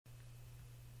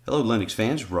Hello Linux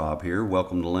fans, Rob here.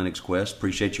 Welcome to Linux Quest.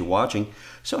 Appreciate you watching.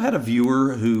 So I had a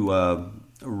viewer who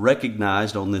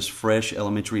recognized on this fresh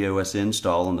elementary OS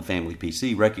install on the family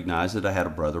PC, recognized that I had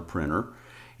a Brother printer.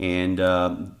 And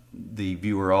the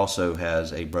viewer also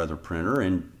has a Brother printer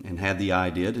and had the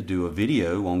idea to do a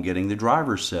video on getting the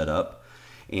drivers set up.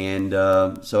 And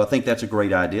so I think that's a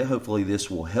great idea. Hopefully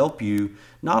this will help you,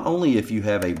 not only if you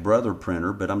have a Brother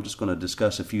printer, but I'm just going to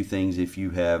discuss a few things if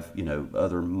you have,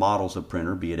 other models of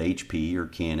printer, be it HP or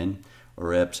Canon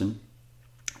or Epson.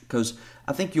 Because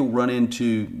I think you'll run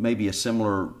into maybe a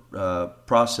similar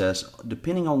process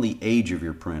depending on the age of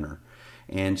your printer.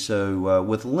 And so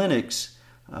with Linux,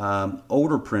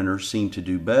 older printers seem to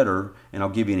do better. And I'll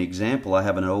give you an example. I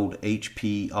have an old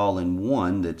HP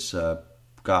all-in-one that's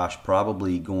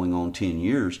probably going on 10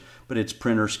 years, but it's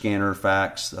printer, scanner,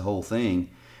 fax, the whole thing,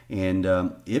 and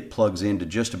it plugs into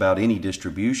just about any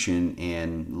distribution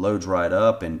and loads right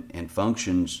up and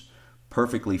functions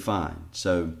perfectly fine.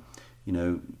 So,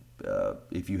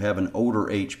 if you have an older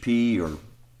HP or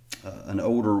an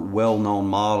older well-known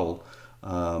model,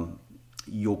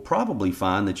 you'll probably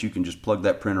find that you can just plug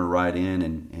that printer right in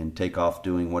and take off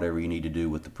doing whatever you need to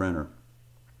do with the printer.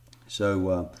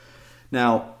 So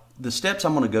now, the steps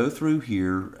I'm going to go through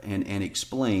here and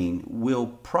explain will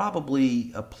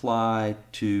probably apply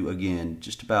to, again,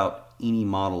 just about any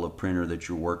model of printer that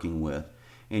you're working with.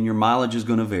 And your mileage is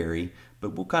going to vary,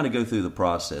 but we'll kind of go through the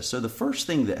process. So the first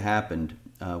thing that happened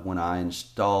when I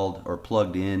installed or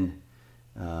plugged in,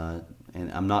 and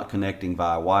I'm not connecting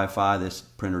via Wi-Fi. This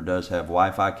printer does have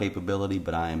Wi-Fi capability,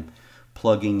 but I am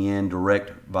plugging in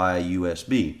direct via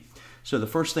USB. So the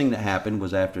first thing that happened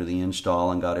was after the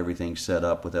install and got everything set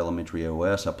up with elementary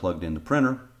OS, I plugged in the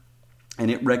printer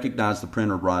and it recognized the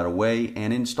printer right away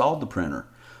and installed the printer.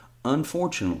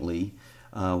 Unfortunately,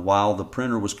 while the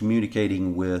printer was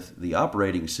communicating with the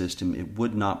operating system, it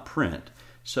would not print.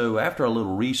 So after a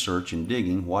little research and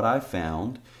digging, what I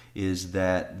found is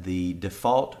that the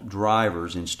default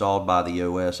drivers installed by the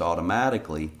OS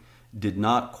automatically did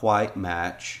not quite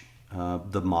match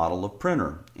the model of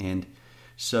printer. And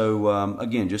so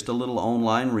again, just a little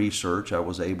online research, I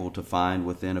was able to find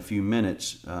within a few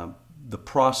minutes the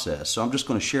process. So I'm just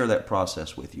going to share that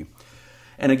process with you.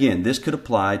 And again, this could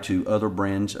apply to other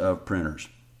brands of printers.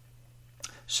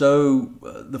 So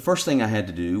the first thing I had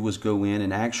to do was go in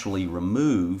and actually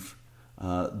remove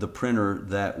the printer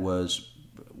that was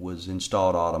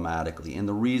installed automatically. And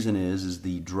the reason is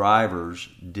the drivers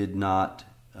did not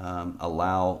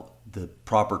allow the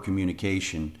proper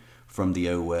communication from the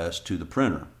OS to the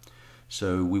printer.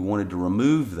 So we wanted to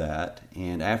remove that,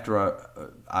 and after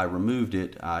I removed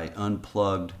it, I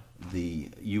unplugged the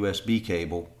USB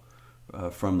cable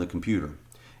from the computer.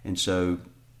 And so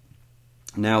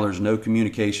now there's no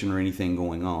communication or anything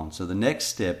going on. So the next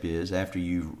step is, after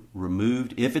you've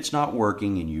removed, if it's not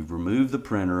working and you've removed the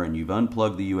printer and you've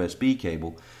unplugged the USB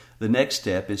cable, the next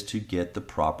step is to get the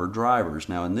proper drivers.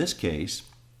 Now in this case,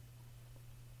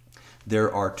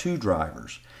 there are two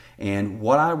drivers. And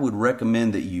what I would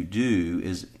recommend that you do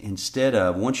is, instead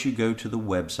of, once you go to the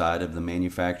website of the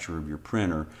manufacturer of your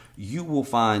printer, you will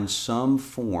find some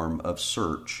form of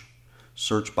search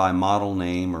by model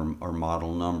name or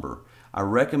model number. I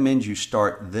recommend you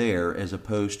start there as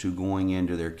opposed to going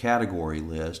into their category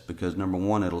list, because number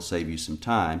one, it'll save you some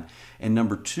time, and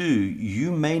number two,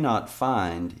 you may not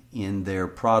find in their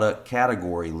product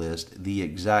category list the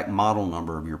exact model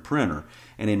number of your printer.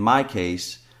 And in my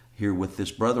case, here with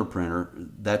this Brother printer,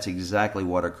 that's exactly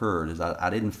what occurred. Is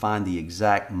I didn't find the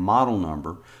exact model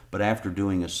number, but after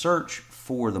doing a search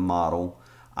for the model,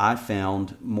 I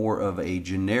found more of a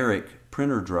generic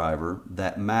printer driver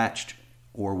that matched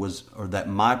or that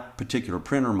my particular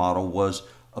printer model was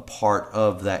a part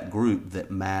of that group that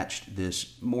matched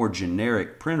this more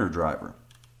generic printer driver.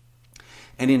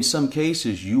 And in some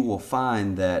cases, you will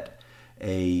find that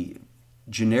a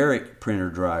generic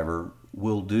printer driver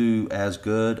will do as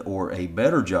good or a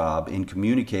better job in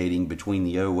communicating between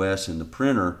the OS and the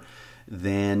printer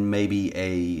than maybe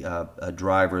a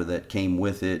driver that came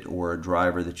with it or a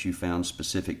driver that you found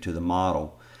specific to the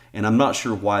model. And I'm not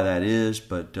sure why that is,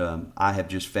 but I have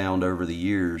just found over the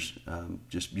years,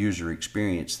 just user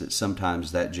experience, that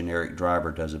sometimes that generic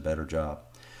driver does a better job.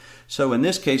 So in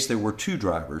this case, there were two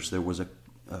drivers. There was a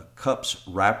Cups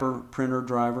wrapper printer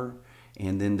driver,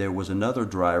 and then there was another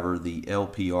driver, the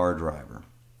LPR driver.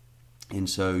 And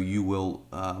so you will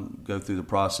go through the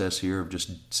process here of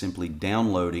just simply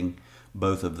downloading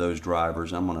both of those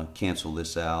drivers. I'm going to cancel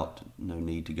this out. No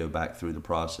need to go back through the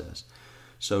process.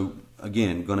 So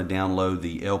again, going to download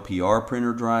the LPR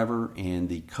printer driver and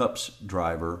the Cups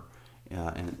driver,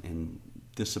 and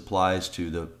this applies to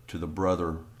the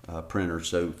Brother printer.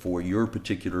 So for your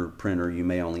particular printer, you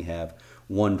may only have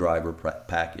one driver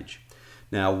package.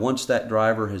 Now, once that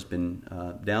driver has been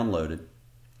downloaded,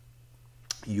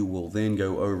 you will then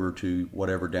go over to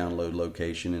whatever download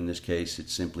location. In this case,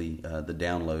 it's simply the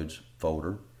downloads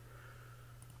folder.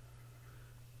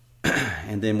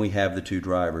 And then we have the two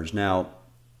drivers. Now,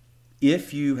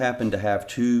 if you happen to have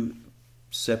two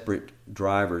separate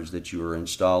drivers that you are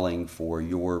installing for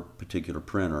your particular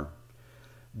printer,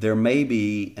 there may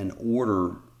be an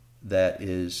order that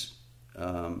is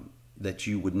that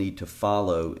you would need to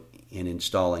follow in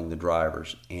installing the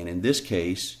drivers. And in this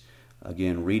case,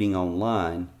 again, reading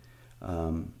online,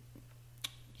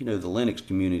 you know, the Linux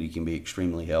community can be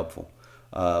extremely helpful.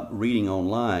 Reading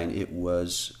online, it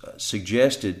was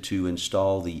suggested to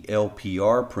install the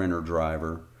LPR printer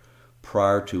driver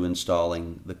prior to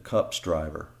installing the CUPS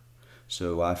driver.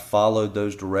 So I followed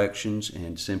those directions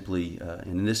and simply,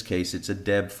 and in this case it's a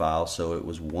deb file, so it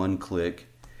was one click,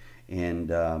 and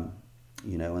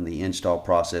you know, and the install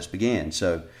process began.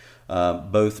 So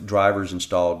both drivers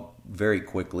installed very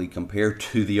quickly compared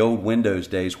to the old Windows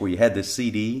days where you had this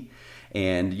CD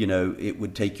and you know it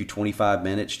would take you 25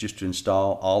 minutes just to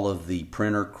install all of the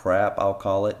printer crap, I'll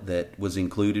call it, that was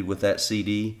included with that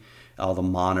CD. All the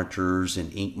monitors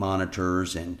and ink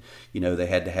monitors, and you know they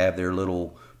had to have their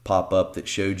little pop-up that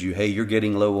showed you, hey, you're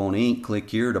getting low on ink, click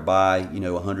here to buy, you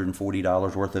know,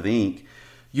 $140 worth of ink.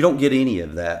 You don't get any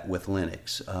of that with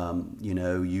Linux. You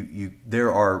know,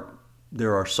 there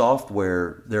are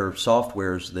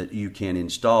softwares that you can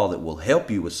install that will help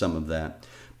you with some of that.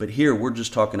 But here we're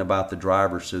just talking about the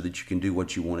driver so that you can do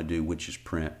what you want to do, which is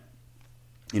print.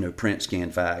 You know, print,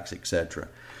 scan, fax, etc.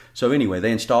 So anyway,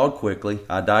 they installed quickly.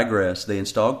 I digress. They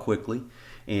installed quickly.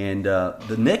 And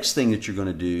the next thing that you're going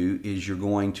to do is you're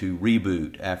going to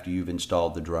reboot after you've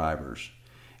installed the drivers.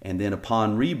 And then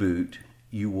upon reboot,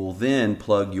 you will then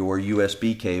plug your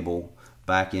USB cable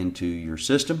back into your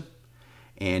system,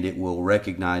 and it will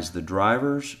recognize the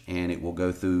drivers, and it will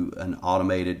go through an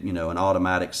automated, you know, an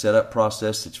automatic setup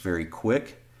process that's very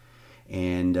quick.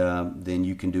 And then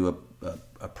you can do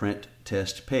a print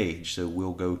test page. So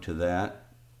we'll go to that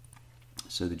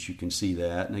so that you can see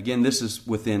that. And again, this is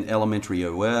within Elementary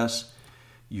OS.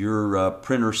 Your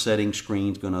printer setting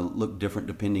screen is going to look different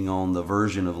depending on the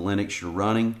version of Linux you're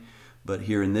running. But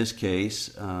here in this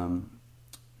case,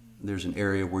 there's an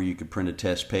area where you could print a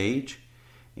test page.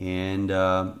 And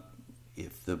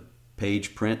if the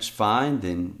page prints fine,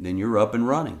 then you're up and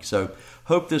running. So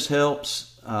hope this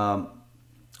helps.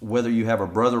 Whether you have a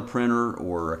Brother printer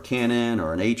or a Canon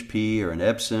or an HP or an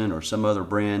Epson or some other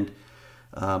brand,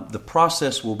 the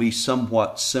process will be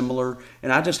somewhat similar,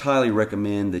 and I just highly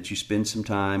recommend that you spend some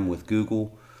time with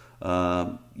Google,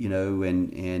 you know,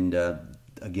 and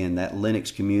again, that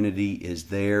Linux community is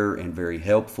there and very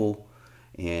helpful,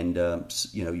 and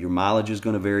you know, your mileage is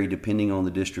going to vary depending on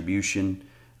the distribution.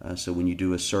 So when you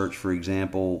do a search, for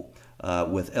example,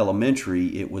 with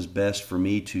Elementary, it was best for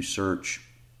me to search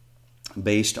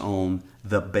based on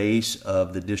the base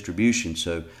of the distribution.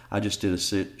 So I just did a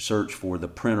search for the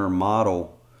printer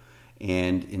model,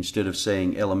 and instead of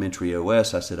saying Elementary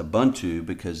OS, I said Ubuntu,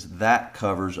 because that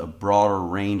covers a broader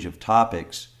range of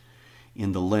topics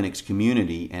in the Linux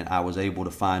community, and I was able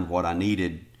to find what I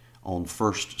needed on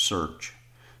first search.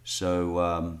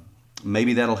 So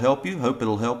maybe that'll help you. Hope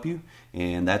it'll help you.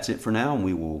 And that's it for now, and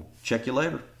we will check you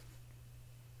later.